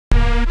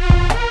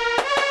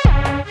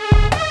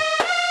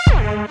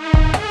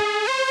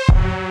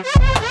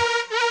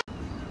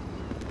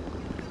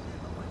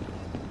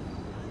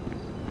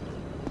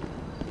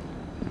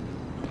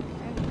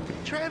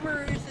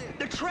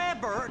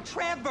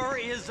Trevor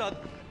is a...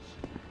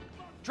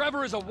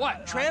 Trevor is a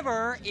what?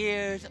 Trevor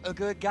is a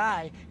good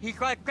guy. He's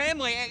like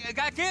family.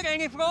 That's it,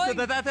 ain't it, Floyd?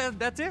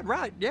 That's it,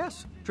 right?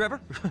 Yes,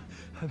 Trevor.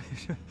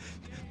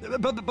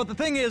 but the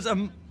thing is,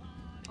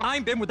 I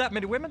ain't been with that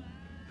many women.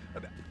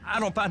 I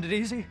don't find it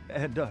easy,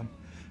 and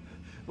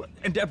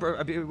Deborah,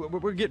 I mean,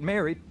 we're getting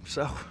married,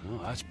 so.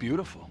 Oh, that's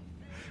beautiful.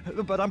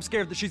 But I'm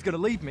scared that she's gonna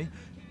leave me.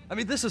 I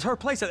mean, this is her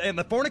place, and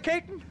the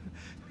fornicating?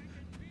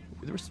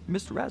 There's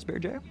Mr. Raspberry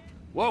Jam.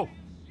 Whoa,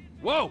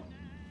 whoa!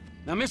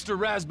 Now, Mr.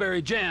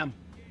 Raspberry Jam,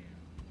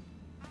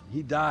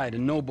 he died a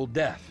noble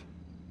death,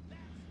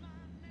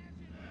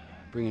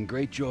 bringing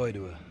great joy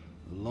to a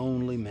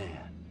lonely man.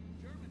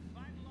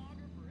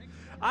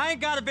 I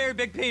ain't got a very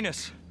big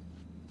penis.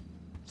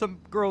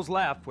 Some girls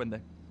laugh when they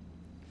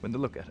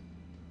look at it.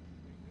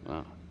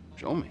 Wow,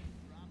 show me.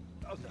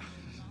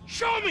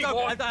 Show me,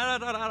 boy!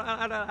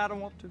 I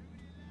don't want to.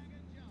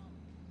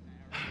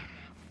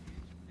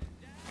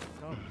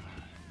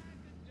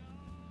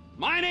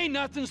 Mine ain't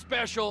nothing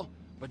special,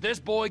 but this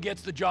boy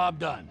gets the job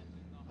done.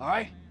 All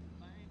right?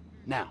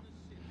 Now,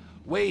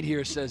 Wade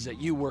here says that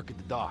you work at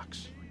the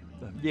docks.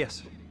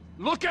 Yes.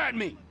 Look at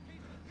me!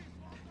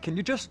 Can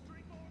you just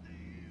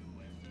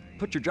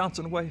put your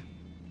Johnson away,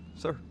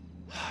 sir?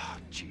 Oh,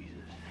 Jesus.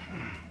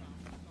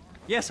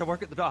 Yes, I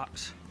work at the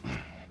docks.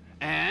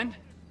 And?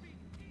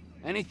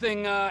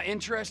 Anything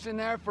interesting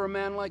there for a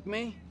man like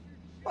me?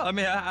 Well, I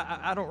mean,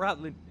 I don't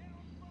rightly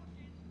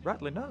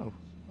know.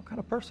 What kind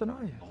of person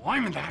are you? Oh,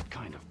 I'm that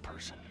kind of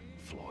person,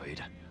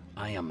 Floyd.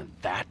 I am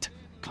that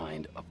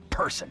kind of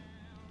person.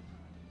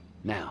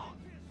 Now,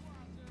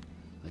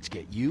 let's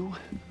get you,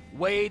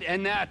 Wade,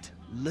 and that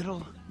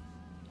little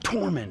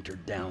tormentor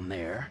down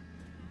there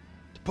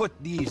to put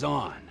these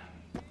on.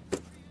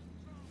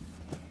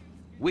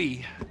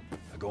 We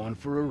are going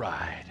for a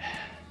ride.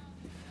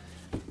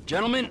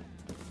 Gentlemen,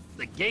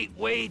 the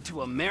gateway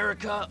to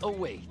America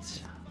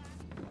awaits.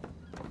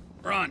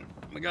 Ron,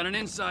 we got an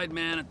inside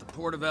man at the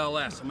port of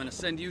LS. I'm gonna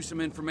send you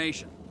some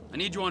information. I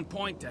need you on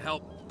point to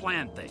help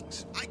plan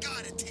things. I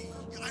got it, T.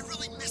 I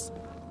really miss...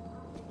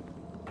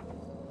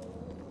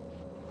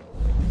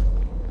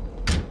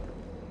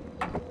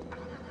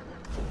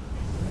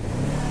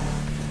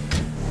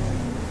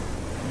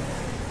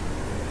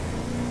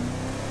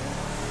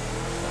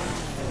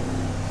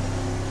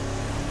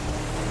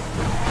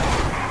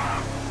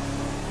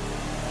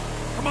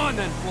 Come on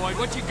then, Floyd,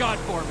 what you got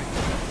for me?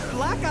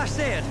 Like I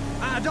said,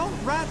 I don't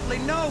rightly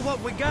know what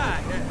we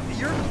got.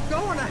 You're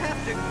going to have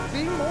to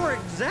be more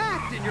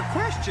exact in your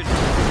question.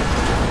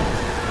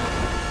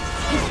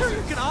 You sure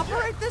you can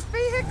operate this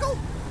vehicle?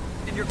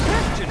 In your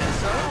questioning,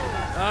 sir.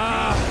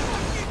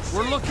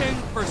 We're looking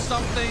for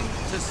something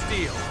to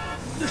steal.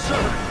 Sir,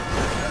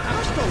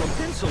 I stole a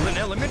pencil in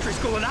elementary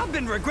school, and I've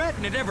been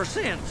regretting it ever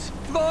since.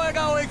 Floyd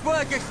always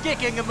was a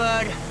stick in the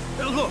mud.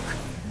 Look,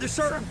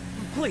 sir,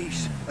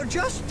 please,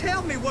 just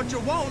tell me what you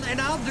want, and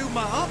I'll do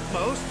my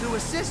utmost to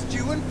assist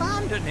you in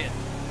finding it.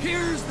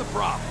 Here's the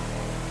problem.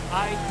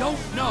 I don't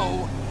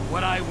know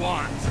what I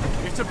want.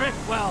 It's a bit,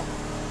 well,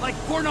 like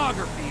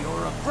pornography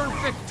or a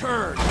perfect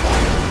turd.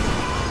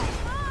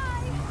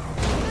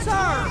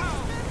 Sir!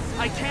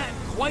 I can't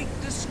quite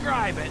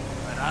describe it,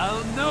 but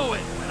I'll know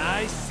it when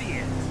I see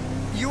it.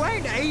 You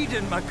ain't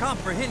aiding my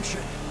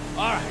comprehension.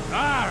 All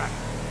right.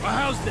 Well,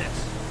 how's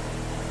this?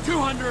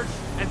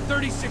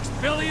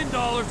 $236 billion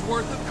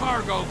worth of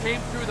cargo came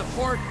through the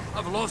port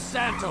of Los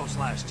Santos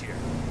last year.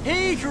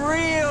 He's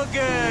real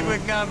good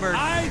with numbers.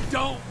 I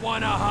don't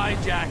want to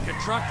hijack a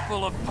truck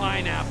full of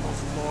pineapples,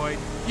 Floyd.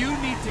 You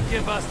need to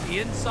give us the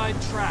inside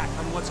track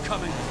on what's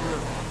coming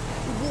through.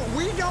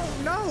 We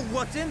don't know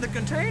what's in the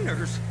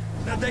containers.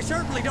 They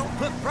certainly don't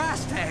put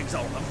price tags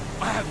on them.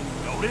 I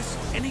haven't noticed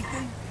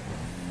anything?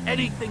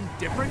 Anything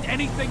different?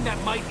 Anything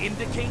that might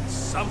indicate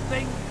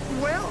something?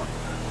 Well,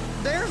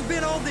 there's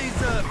been all these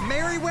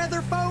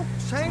Merryweather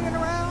folks hanging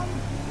around.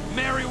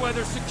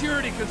 Merryweather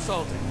Security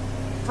Consulting.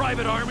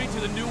 Private army to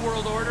the New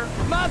World Order.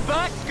 My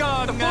butt's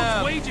gone The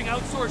folks waging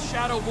outsourced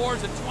shadow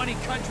wars in 20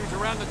 countries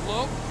around the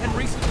globe and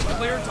recently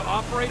cleared to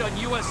operate on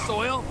U.S.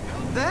 soil.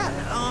 That,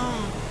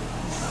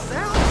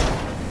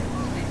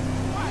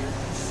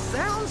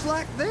 sounds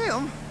like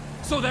them.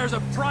 So there's a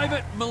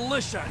private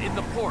militia in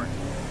the port.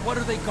 What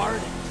are they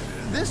guarding?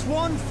 This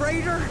one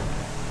freighter,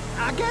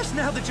 I guess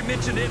now that you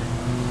mention it,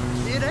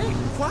 it ain't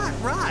quite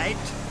right.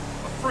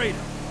 Afraid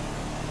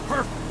of.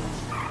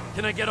 Perfect.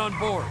 Can I get on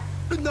board?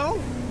 No,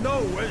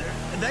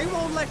 they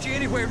won't let you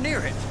anywhere near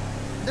it.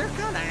 They're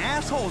kind of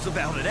assholes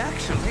about it,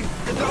 actually.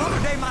 The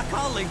other day, my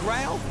colleague,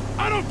 Ralph...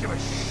 I don't give a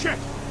shit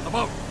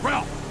about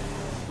Ralph.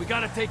 We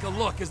gotta take a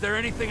look. Is there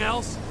anything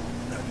else?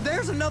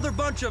 There's another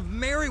bunch of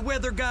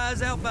Merryweather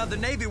guys out by the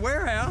Navy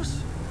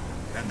warehouse.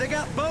 They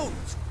got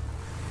boats.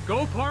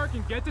 Go park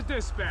and get to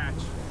dispatch.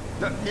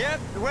 Yep,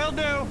 will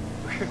do.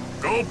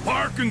 Go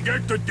park and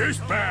get the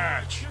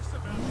dispatch!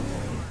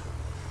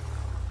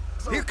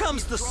 Here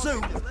comes the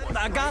soup.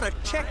 I gotta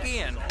check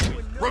in.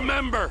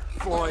 Remember,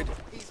 Floyd,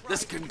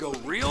 this can go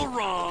real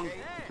wrong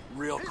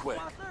real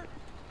quick.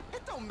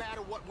 It don't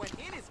matter what went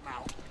in his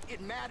mouth. It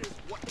matters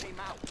what came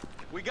out.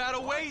 We got a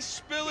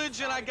waste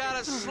spillage and I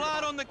got a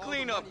slot on the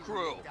cleanup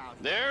crew.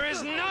 There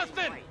is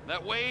nothing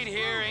that Wade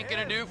here ain't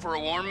gonna do for a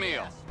warm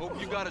meal.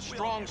 Hope you got a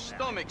strong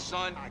stomach,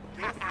 son.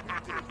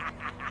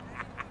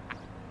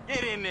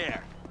 Get in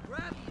there.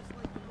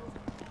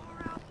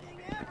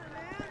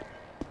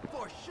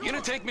 You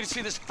gonna take me to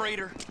see this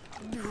freighter?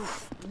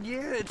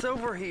 Yeah, it's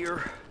over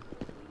here.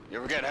 You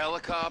ever get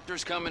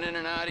helicopters coming in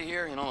and out of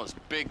here? You know, those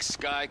big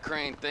sky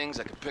crane things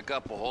that could pick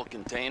up a whole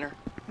container?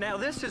 Now,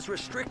 this is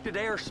restricted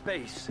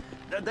airspace.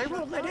 They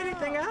won't let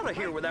anything out of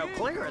here without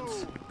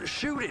clearance.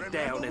 Shoot it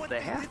down if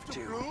they have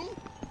to.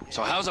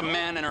 So how's a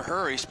man in a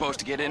hurry supposed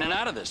to get in and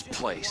out of this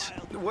place?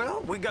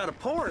 Well, we got a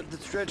port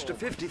that stretched to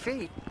 50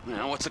 feet. You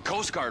know, what's the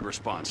Coast Guard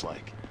response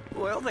like?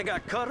 Well, they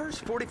got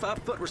cutters,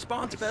 45-foot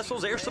response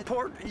vessels, air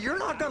support. You're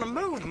not gonna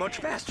move much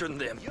faster than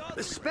them,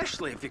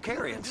 especially if you're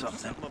carrying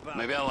something.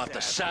 Maybe I'll have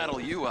to saddle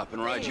you up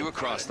and ride you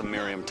across the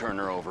Miriam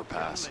Turner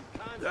overpass.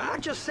 I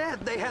just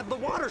said they had the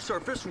water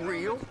surface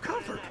real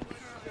covered.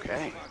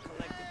 Okay.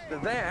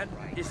 That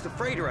is the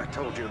freighter I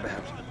told you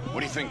about.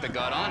 What do you think they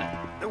got on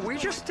it? We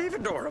just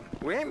stevedore them.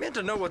 We ain't meant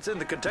to know what's in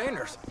the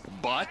containers.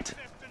 But?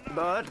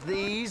 But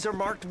these are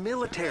marked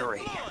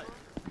military.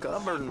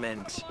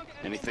 Government.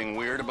 Anything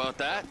weird about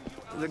that?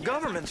 The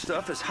government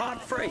stuff is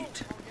hot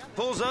freight.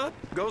 Pulls up,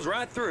 goes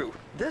right through.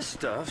 This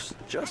stuff's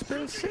just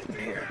been sitting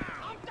here.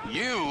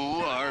 You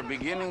are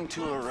beginning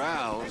to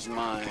arouse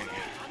my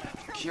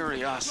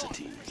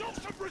curiosity.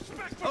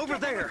 Over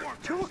there,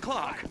 2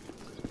 o'clock.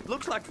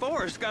 Looks like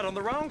Forrest got on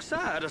the wrong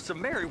side of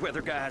some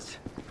Merryweather guys.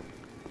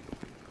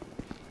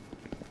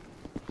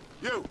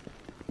 You!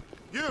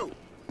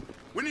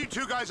 We need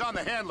 2 guys on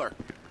the handler.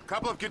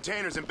 Couple of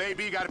containers and Bay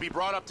B gotta be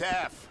brought up to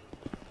F.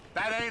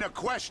 That ain't a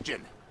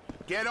question.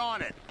 Get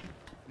on it.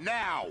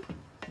 Now!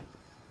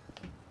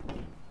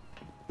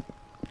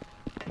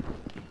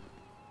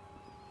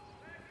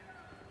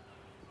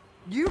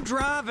 You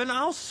drive and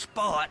I'll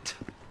spot.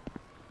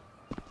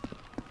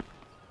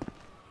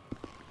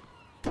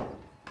 I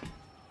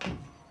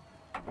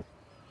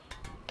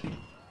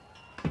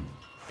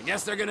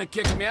guess they're gonna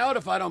kick me out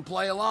if I don't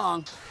play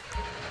along.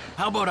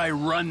 How about I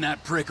run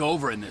that prick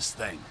over in this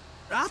thing?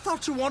 I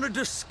thought you wanted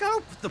to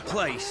scope the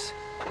place.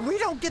 We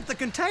don't get the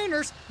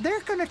containers,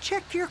 they're gonna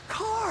check your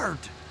card.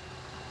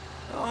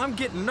 Oh, I'm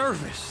getting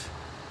nervous.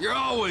 You're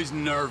always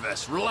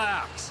nervous.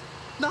 Relax.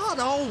 Not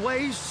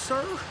always,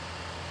 sir.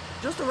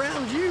 Just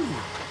around you.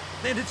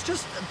 And it's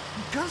just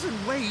Cousin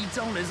Wade's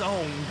on his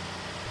own.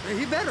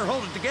 He better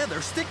hold it together,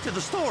 stick to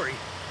the story.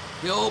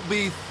 He'll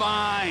be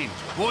fine.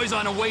 Boy's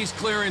on a waste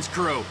clearance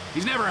crew.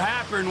 He's never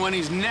happier when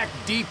he's neck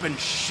deep in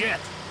shit.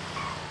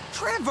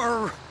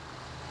 Trevor!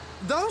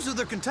 Those are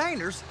the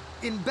containers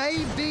in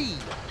Bay B.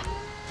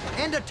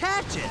 And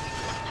attach it.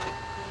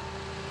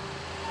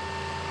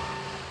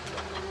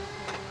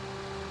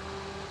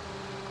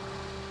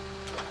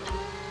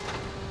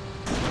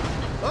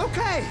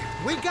 Okay,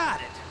 we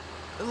got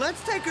it.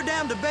 Let's take her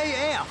down to Bay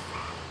F.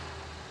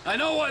 I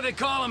know why they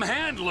call them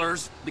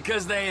handlers,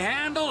 because they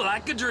handle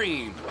like a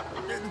dream.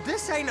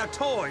 This ain't a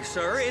toy,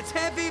 sir. It's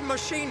heavy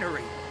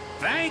machinery.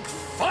 Thank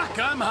fuck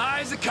I'm high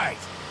as a kite.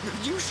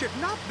 You should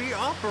not be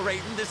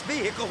operating this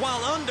vehicle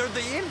while under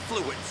the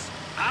influence.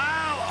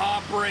 I'll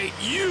operate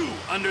you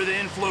under the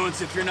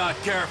influence if you're not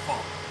careful.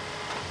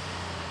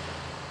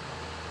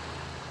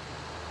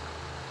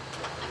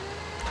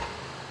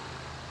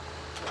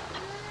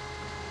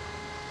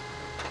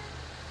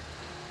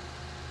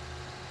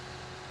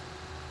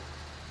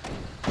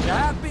 You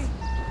happy?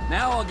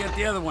 Now I'll get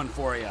the other one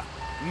for you.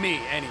 Me,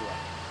 anyway.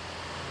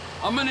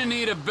 I'm gonna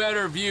need a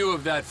better view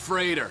of that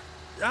freighter.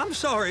 I'm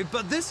sorry,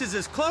 but this is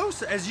as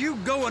close as you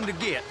going to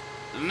get.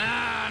 Nah.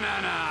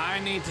 I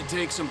need to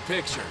take some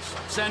pictures.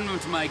 Send them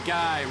to my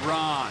guy,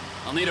 Ron.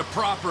 I'll need a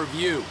proper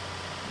view.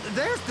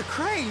 There's the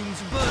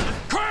cranes, but...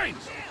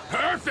 Cranes!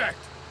 Perfect!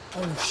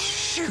 Oh,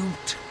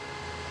 shoot.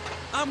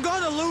 I'm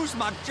gonna lose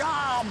my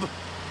job.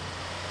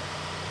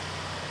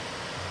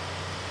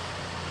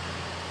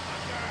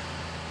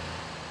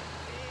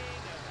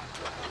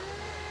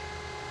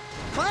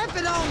 Clamp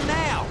it on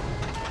now.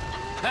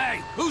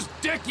 Hey, whose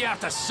dick you have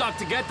to suck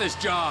to get this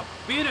job?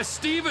 Being a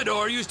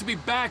stevedore used to be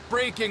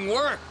back-breaking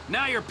work.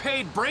 Now you're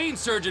paid brain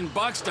surgeon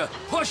bucks to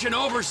push an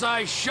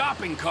oversized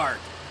shopping cart.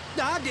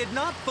 I did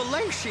not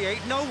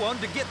fellatiate no one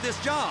to get this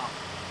job.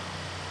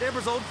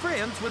 Deborah's old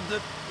friends with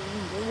the...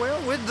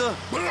 well, with the...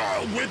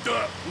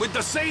 With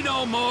the say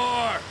no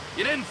more!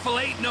 You didn't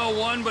fillet no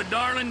one, but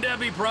darling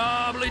Debbie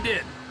probably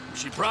did.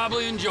 She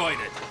probably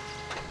enjoyed it.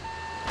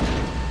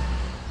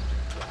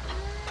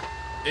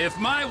 If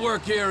my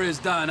work here is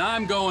done,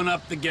 I'm going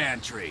up the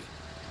gantry.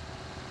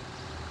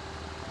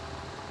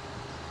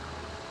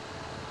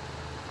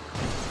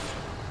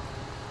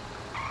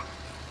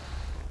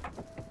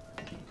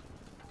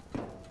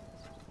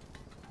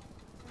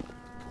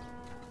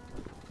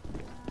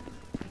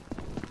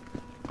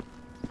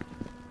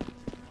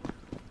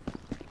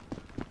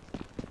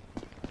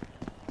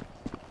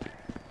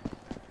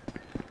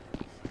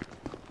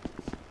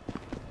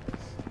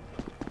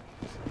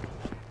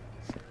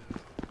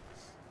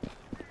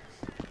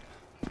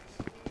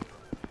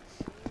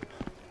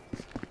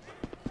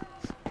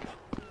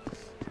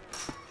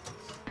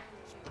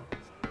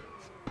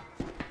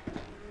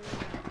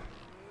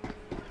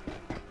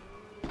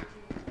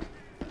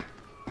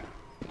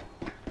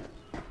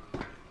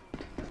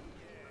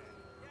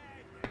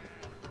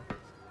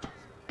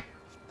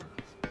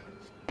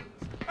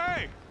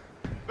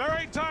 There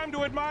ain't time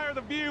to admire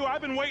the view. I've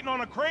been waiting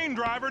on a crane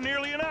driver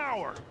nearly an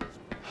hour.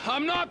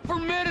 I'm not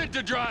permitted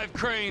to drive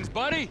cranes,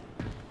 buddy.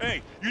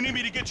 Hey, you need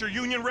me to get your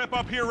union rep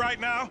up here right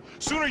now?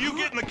 Sooner you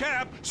get in the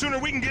cab, sooner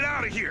we can get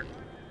out of here.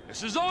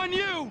 This is on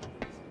you.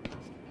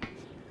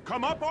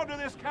 Come up onto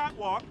this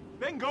catwalk,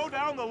 then go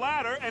down the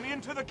ladder and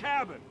into the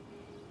cabin.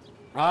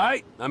 All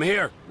right, I'm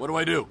here. What do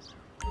I do?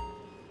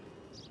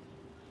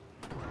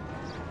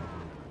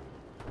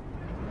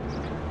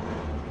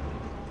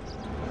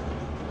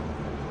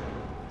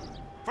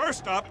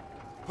 First up,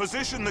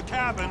 position the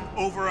cabin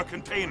over a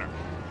container.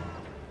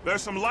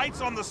 There's some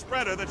lights on the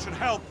spreader that should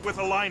help with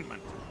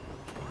alignment.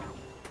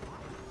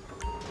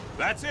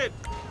 That's it.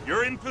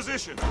 You're in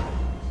position.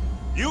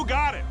 You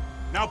got it.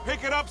 Now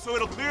pick it up so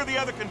it'll clear the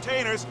other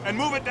containers and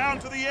move it down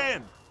to the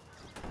end.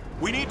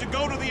 We need to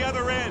go to the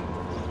other end.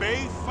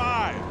 Bay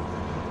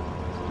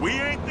 5. We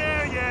ain't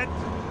there yet.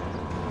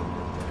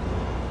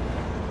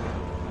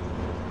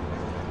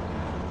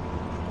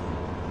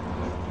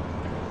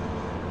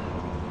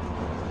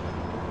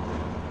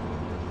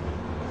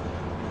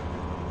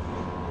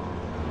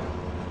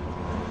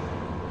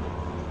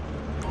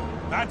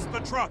 That's the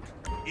truck.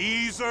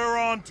 Ease her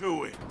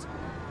onto it.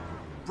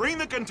 Bring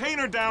the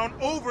container down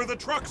over the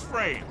truck's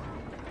frame.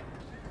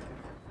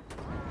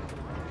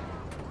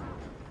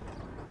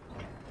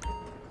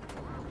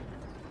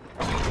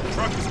 The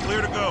truck is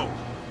clear to go.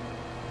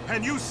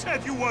 And you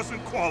said you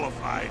wasn't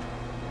qualified.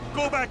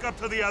 Go back up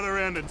to the other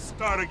end and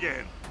start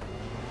again.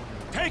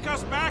 Take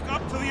us back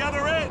up to the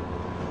other end.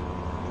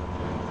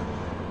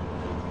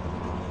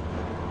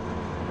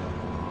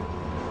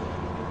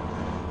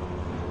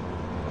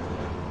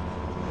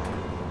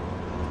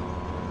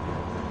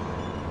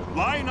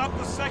 Line up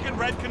the second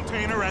red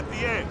container at the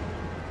end.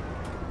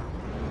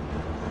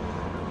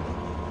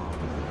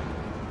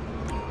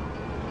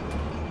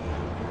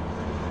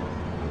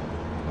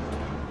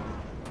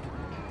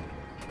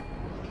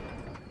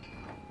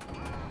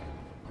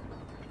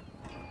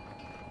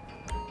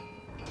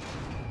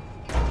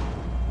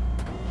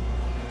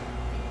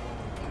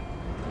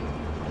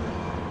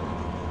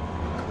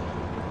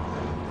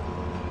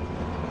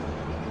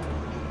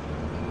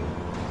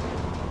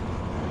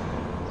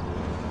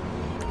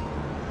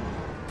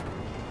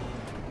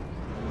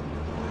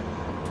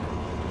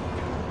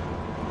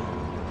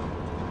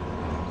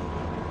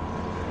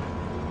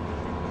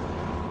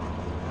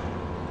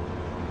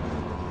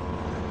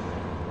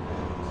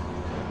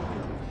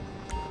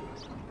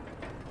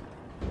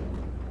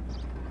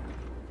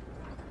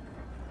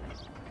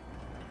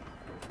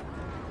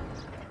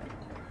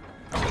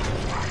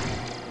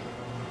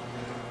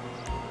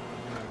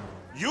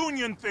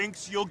 Union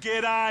thinks you'll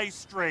get eye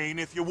strain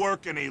if you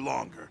work any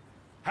longer.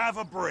 Have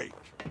a break.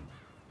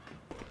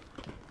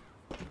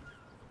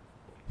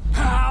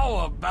 How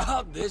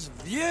about this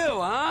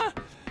view, huh?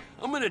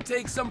 I'm gonna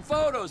take some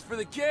photos for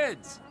the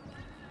kids.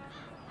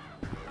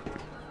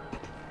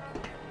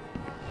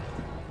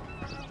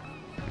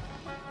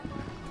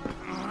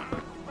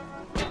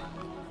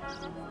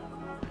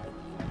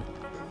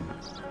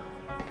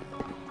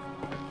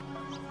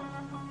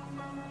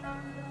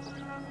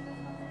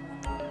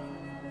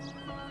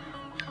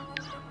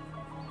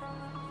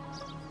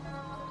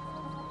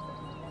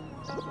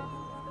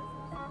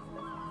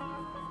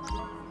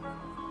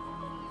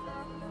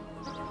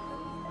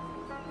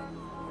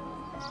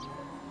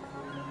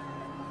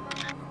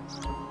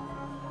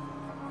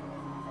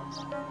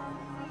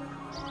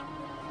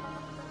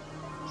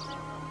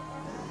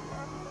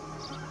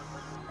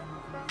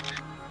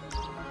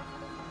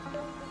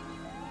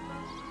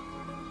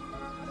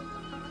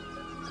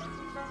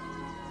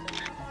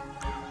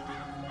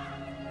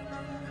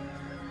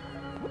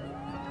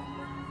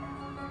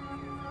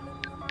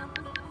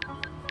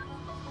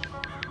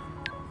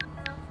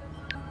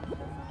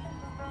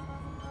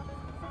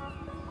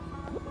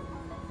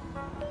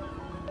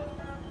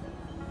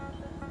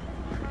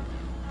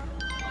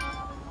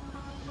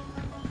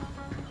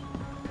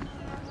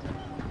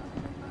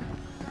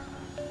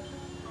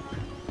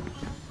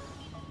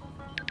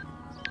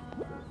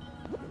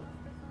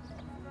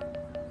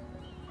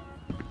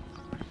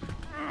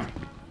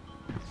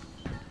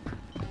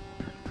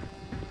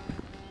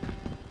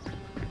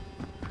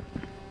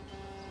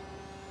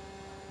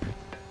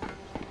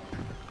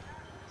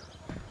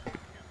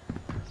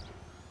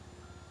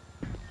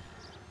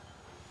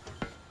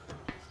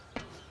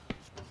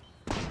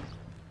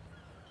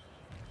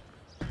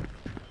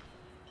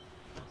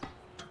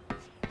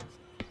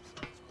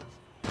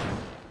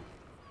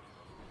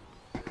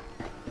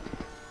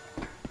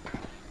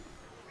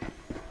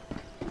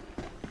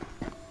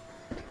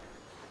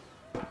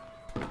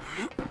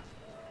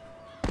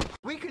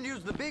 We can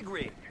use the big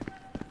rig.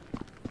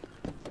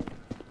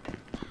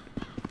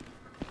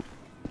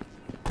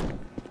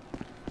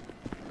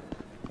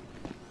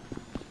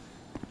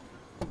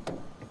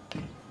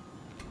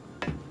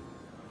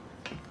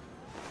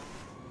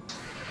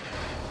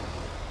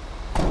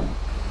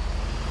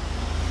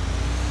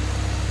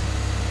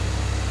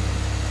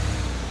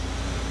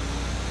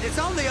 It's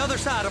on the other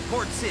side of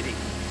Port City.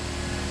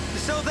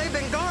 So they've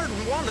been guarding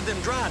one of them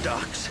dry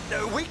docks.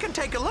 We can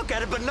take a look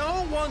at it, but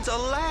no one's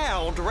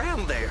allowed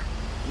around there.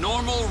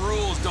 Normal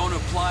rules don't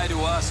apply to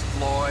us,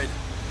 Floyd.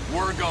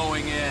 We're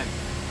going in.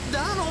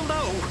 I don't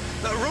know.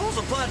 The rules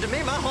applied to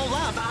me my whole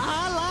life.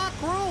 I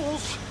like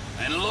rules.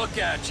 And look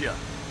at you.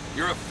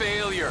 You're a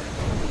failure.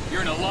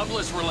 You're in a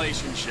loveless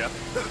relationship.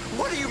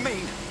 What do you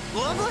mean?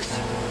 Loveless?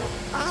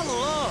 I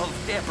love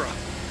Deborah.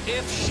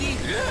 If she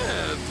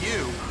loved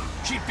you,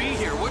 she'd be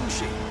here, wouldn't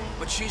she?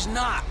 But she's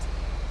not.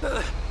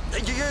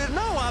 You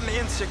know I'm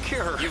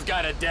insecure. You've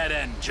got a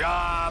dead-end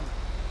job.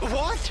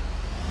 What?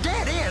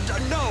 Dead end?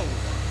 No.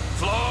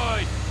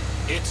 Floyd,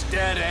 it's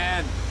dead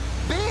end.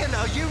 Being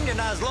a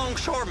unionized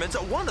longshoreman's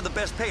one of the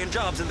best paying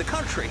jobs in the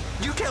country.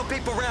 You tell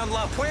people around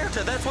La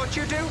Puerta that's what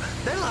you do,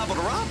 they're liable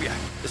to rob you.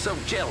 They're so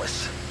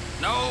jealous.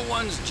 No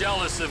one's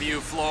jealous of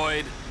you,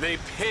 Floyd. They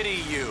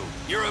pity you.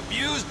 You're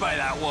abused by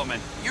that woman.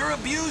 You're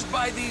abused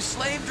by these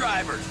slave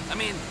drivers. I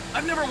mean,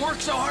 I've never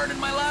worked so hard in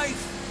my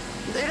life.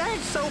 It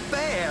ain't so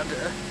bad.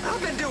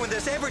 I've been doing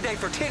this every day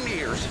for 10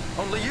 years,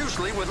 only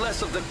usually with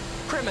less of the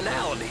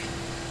criminality.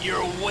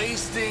 You're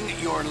wasting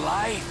your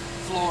life,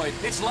 Floyd.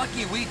 It's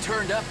lucky we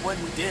turned up when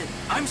we did.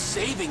 I'm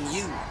saving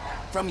you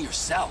from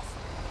yourself.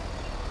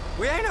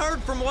 We ain't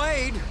heard from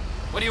Wade.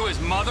 What are you, his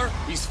mother?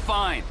 He's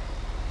fine.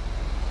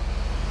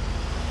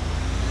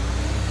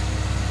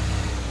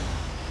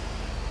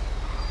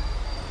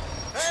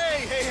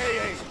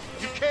 Hey!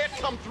 You can't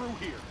come through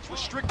here. It's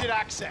restricted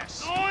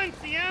access. No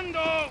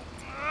entiendo.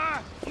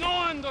 No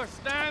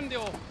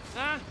understando.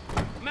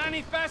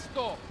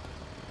 Manifesto.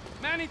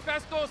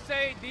 Manifesto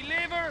say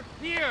deliver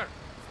here.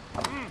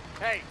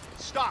 Hey,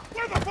 stop.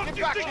 Where the fuck do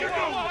you think you're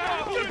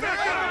going? Get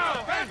back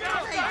out!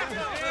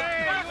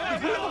 I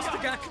must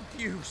have got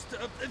confused.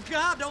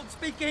 God don't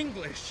speak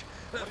English.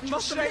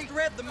 Must have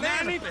misread the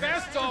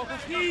Manifesto.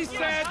 He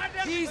said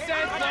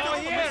go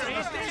here.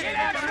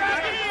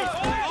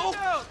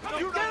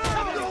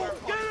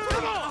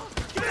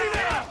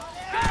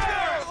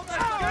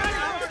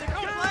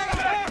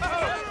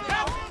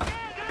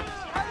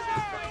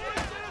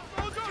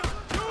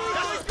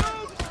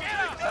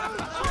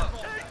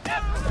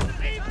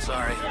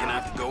 Sorry, you're gonna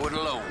have to go it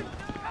alone.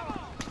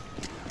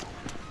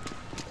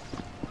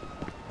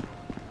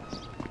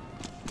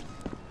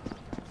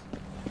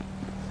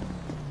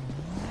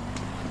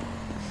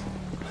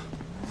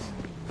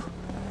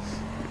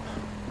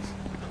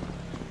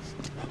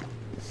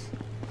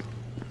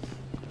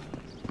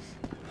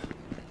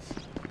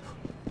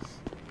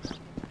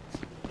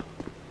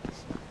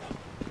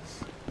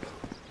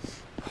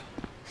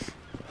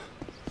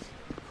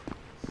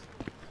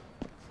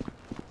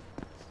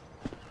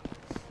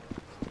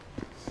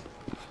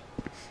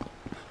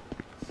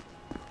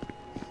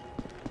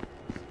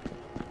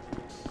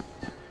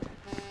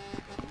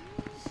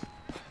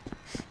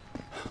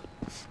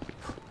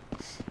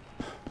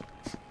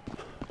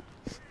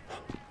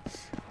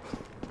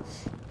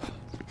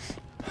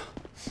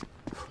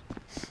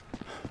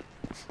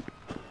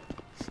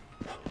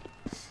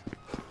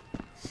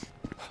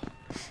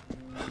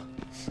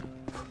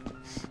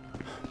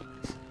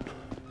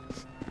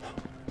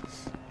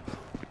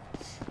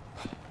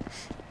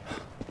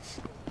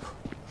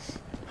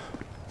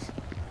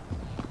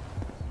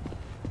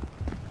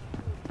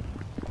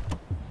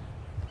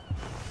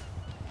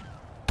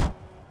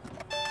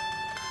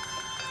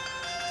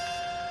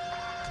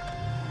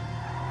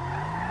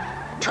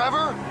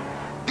 Trevor,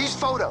 these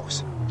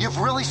photos, you've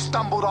really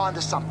stumbled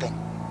onto something.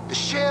 The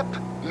ship,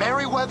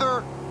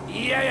 Merryweather.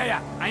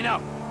 Yeah, I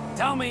know.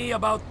 Tell me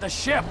about the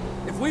ship.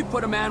 If we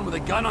put a man with a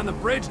gun on the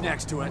bridge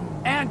next to it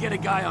and get a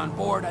guy on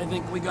board, I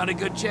think we got a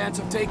good chance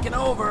of taking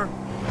over.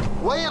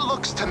 Way it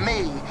looks to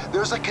me,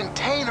 there's a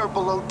container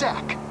below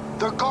deck.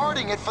 They're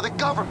guarding it for the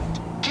government,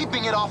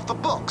 keeping it off the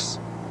books.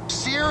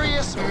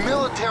 Serious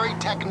military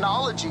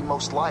technology,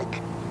 most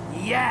like.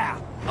 Yeah,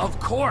 of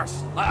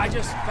course. I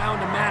just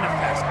found a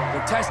manifest.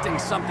 They're testing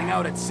something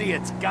out at sea.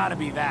 It's gotta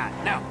be that.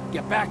 Now,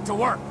 get back to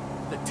work.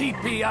 The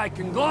TPI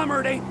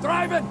conglomerate ain't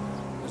thriving.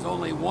 There's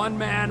only one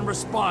man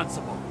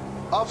responsible.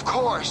 Of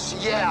course,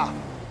 yeah.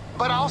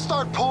 But I'll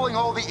start pulling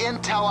all the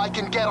intel I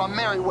can get on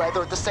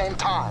Merryweather at the same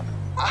time.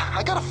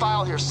 I got a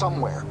file here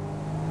somewhere.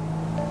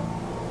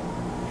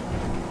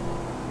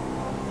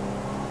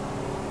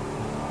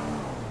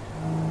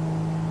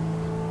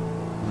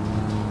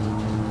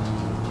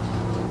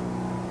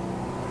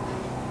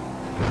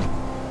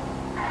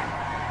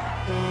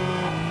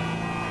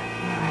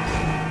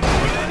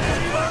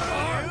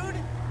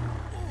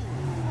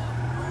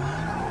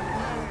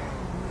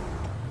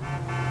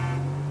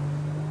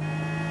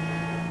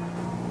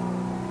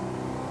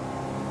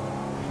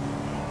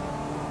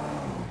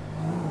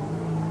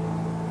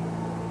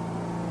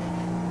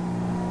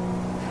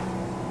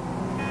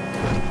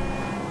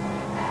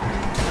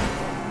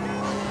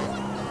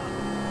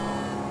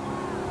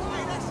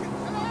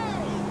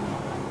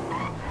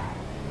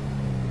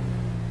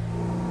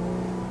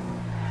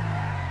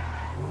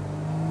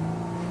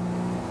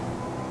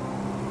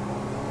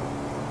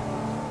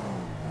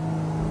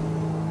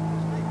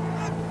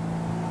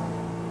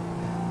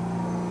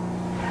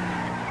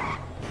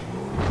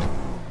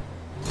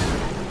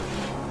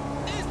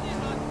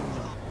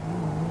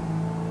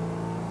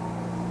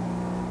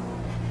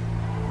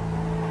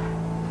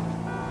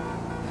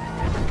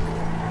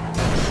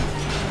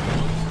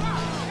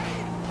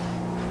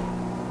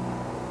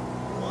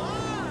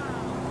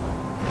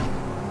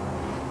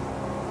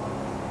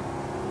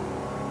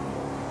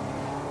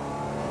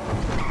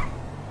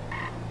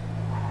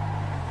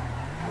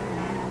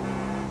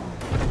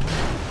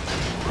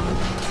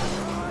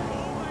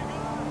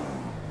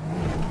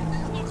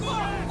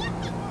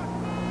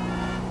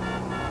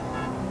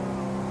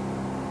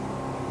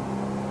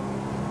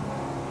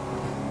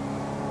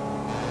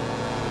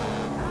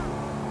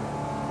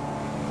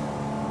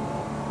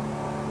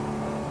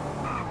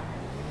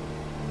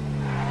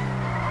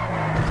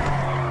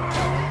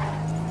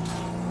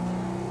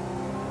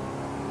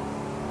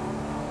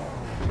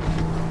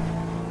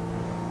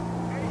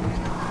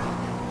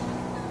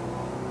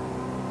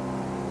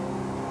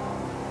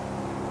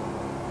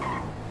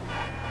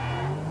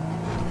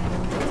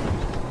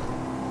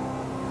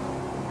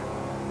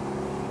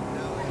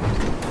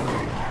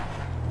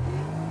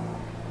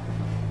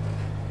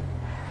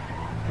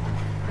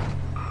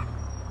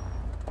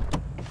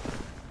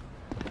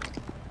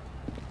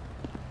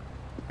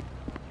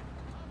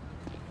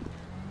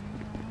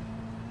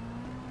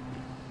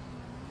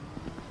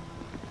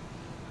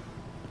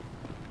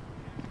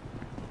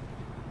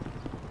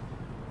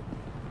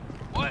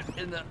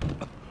 in the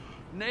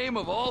name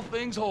of all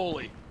things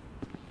holy?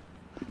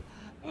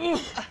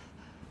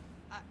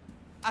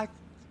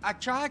 I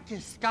tried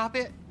to stop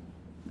it,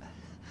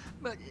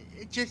 but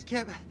it just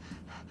kept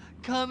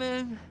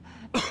coming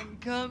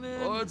and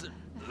coming. Oh, it's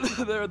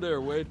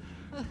there, Wade.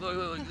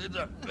 Look,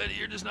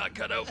 you're just not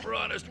cut out for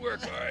honest work,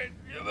 all right?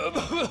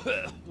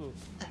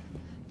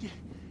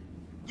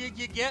 Did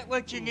you get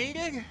what you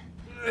needed?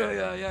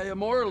 Yeah,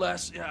 more or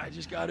less. Yeah, I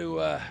just got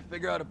to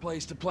figure out a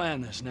place to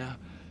plan this now.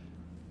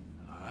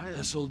 All right,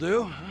 this'll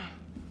do.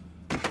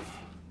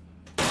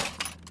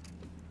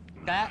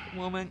 That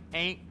woman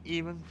ain't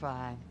even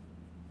fine.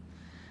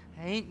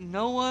 Ain't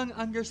no one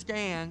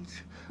understands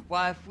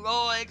why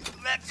Floyd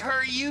lets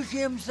her use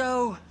him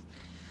so.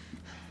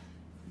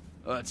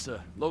 Oh, that's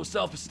low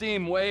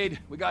self-esteem, Wade.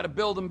 We got to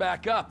build him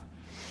back up.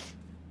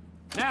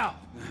 Now.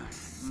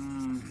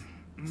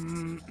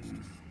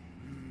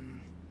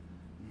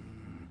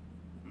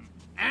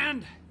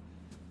 And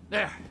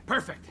there,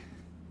 perfect.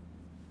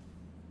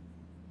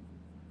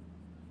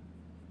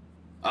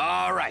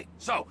 All right,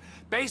 so,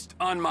 based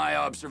on my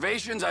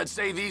observations, I'd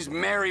say these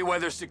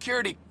Merryweather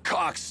security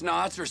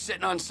cocksnots are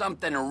sitting on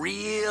something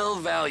real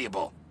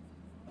valuable.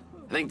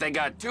 I think they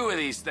got 2 of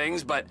these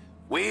things, but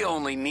we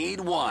only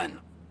need 1.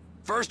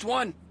 First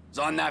one is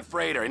on that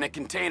freighter in a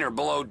container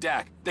below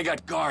deck. They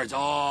got guards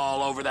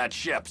all over that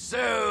ship,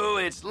 so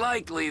it's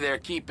likely they're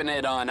keeping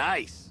it on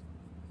ice.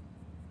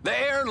 The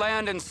air,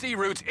 land, and sea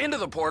routes into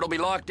the port will be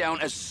locked down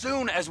as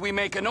soon as we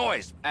make a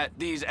noise at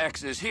these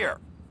X's here.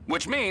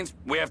 Which means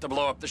we have to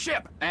blow up the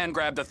ship and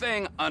grab the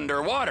thing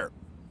underwater.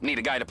 Need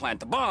a guy to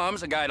plant the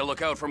bombs, a guy to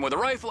look out for him with a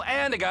rifle,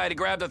 and a guy to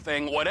grab the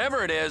thing,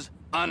 whatever it is,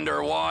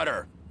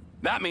 underwater.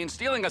 That means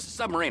stealing us a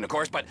submarine, of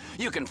course, but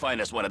you can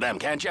find us one of them,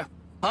 can't you?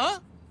 Huh?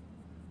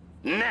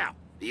 Now,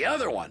 the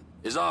other one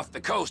is off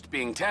the coast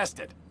being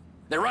tested.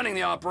 They're running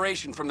the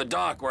operation from the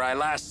dock where I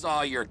last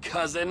saw your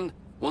cousin.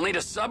 We'll need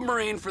a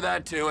submarine for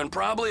that too, and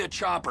probably a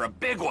chopper, a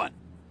big one.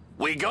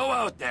 We go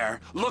out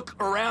there,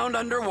 look around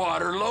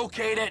underwater,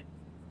 locate it,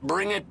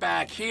 bring it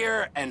back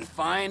here, and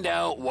find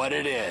out what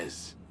it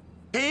is.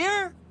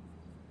 Here?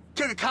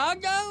 To the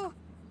Congo?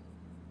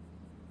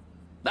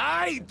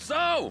 Aye,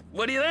 so,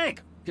 what do you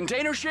think?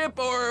 Container ship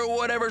or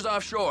whatever's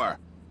offshore?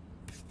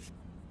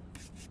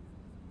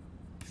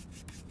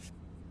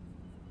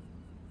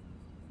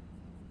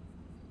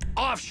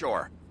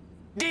 Offshore.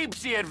 Deep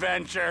sea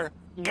adventure.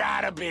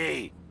 Gotta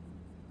be.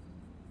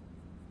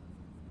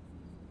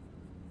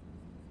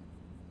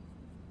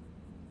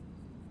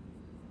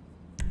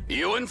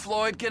 You and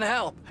Floyd can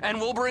help, and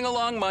we'll bring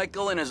along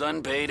Michael and his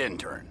unpaid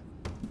intern.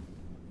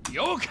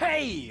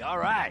 Okay, all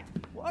right.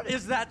 What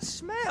is that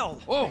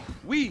smell? Oh,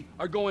 we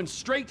are going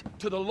straight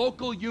to the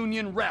local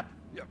union rep.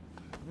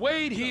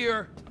 Wade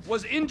here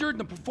was injured in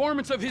the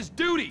performance of his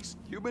duties.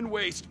 Human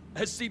waste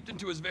has seeped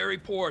into his very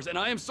pores, and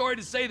I am sorry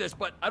to say this,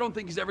 but I don't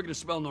think he's ever going to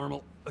smell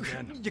normal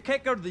again. You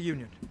can't go to the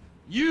union.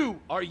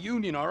 You are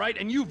union, all right?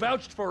 And you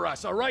vouched for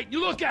us, all right?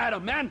 You look at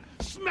him, man.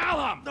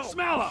 Smell him. No.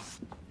 Smell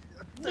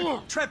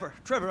him. Trevor,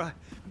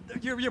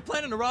 you're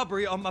planning a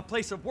robbery on my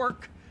place of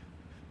work.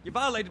 You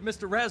violated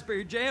Mr.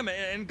 Raspberry Jam,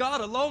 and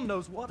God alone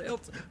knows what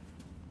else.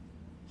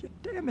 You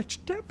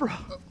damaged Deborah.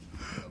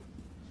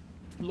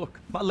 Look,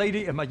 my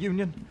lady and my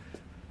union,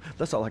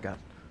 that's all I got.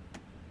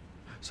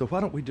 So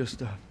why don't we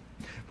just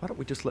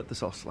let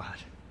this all slide,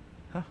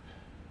 huh?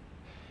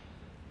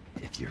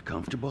 If you're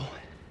comfortable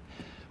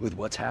with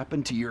what's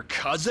happened to your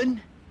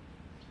cousin,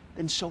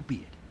 then so be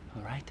it,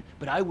 all right?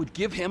 But I would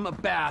give him a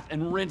bath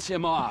and rinse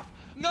him off.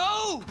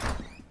 No!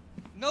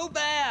 No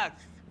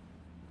baths!